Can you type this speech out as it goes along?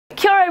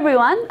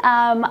everyone,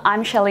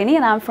 I'm Shalini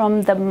and I'm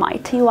from the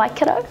mighty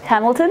Waikato,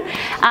 Hamilton.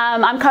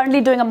 I'm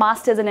currently doing a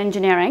Masters in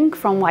Engineering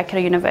from Waikato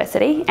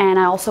University, and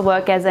I also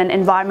work as an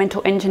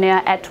environmental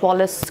engineer at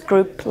Wallace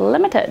Group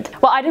Limited.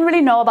 Well, I didn't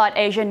really know about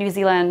Asia New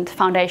Zealand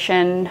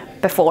Foundation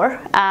before.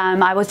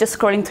 I was just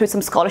scrolling through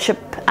some scholarship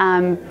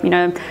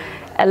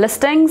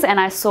listings, and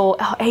I saw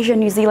Asia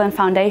New Zealand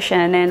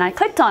Foundation, and I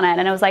clicked on it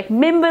and it was like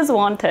members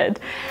wanted,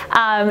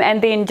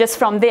 and then just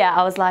from there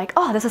I was like,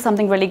 oh, this is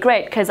something really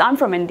great, because I'm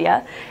from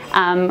India.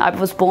 I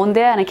was born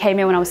there and I came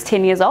here when I was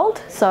 10 years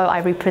old, so I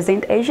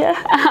represent Asia.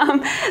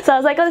 So I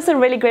was like, oh, this is a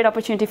really great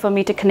opportunity for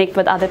me to connect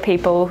with other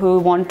people who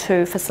want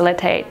to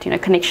facilitate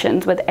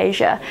connections with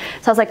Asia.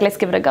 So I was like, let's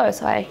give it a go.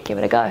 So I gave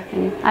it a go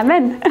and I'm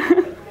in.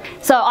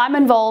 So I'm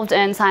involved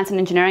in science and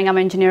engineering. I'm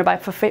an engineer by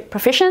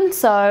profession,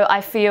 so I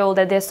feel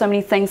that there's so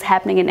many things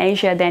happening in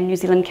Asia that New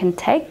Zealand can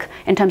take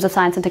in terms of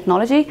science and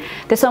technology.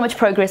 There's so much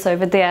progress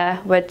over there,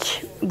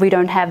 which we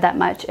don't have that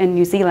much in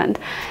New Zealand.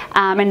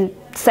 And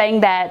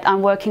saying that,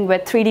 I'm working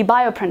with 3D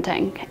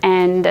bioprinting,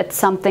 and it's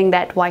something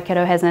that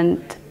Waikato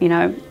hasn't,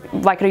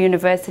 Waikato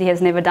University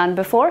has never done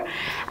before.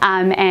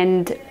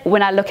 And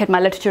when I look at my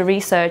literature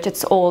research,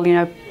 it's all,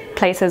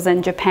 places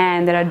in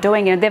Japan that are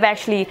doing it. They've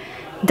actually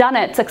done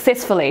it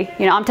successfully.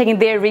 I'm taking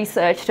their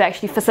research to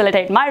actually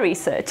facilitate my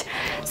research.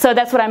 So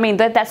that's what I mean,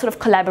 that sort of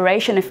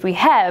collaboration, if we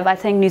have, I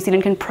think New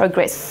Zealand can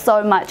progress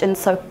so much and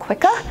so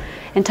quicker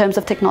in terms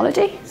of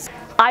technology.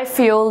 I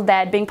feel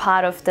that being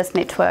part of this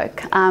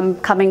network,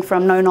 coming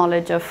from no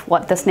knowledge of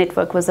what this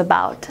network was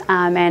about,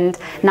 and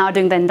now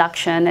doing the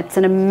induction, it's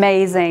an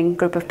amazing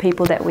group of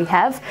people that we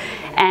have,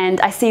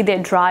 and I see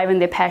their drive and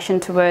their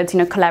passion towards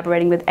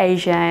collaborating with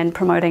Asia and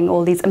promoting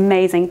all these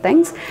amazing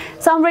things.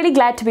 So I'm really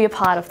glad to be a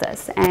part of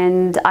this,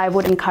 and I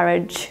would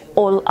encourage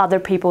all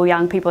other people,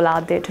 young people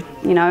out there,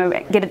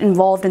 to get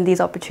involved in these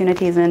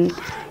opportunities and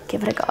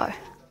give it a go.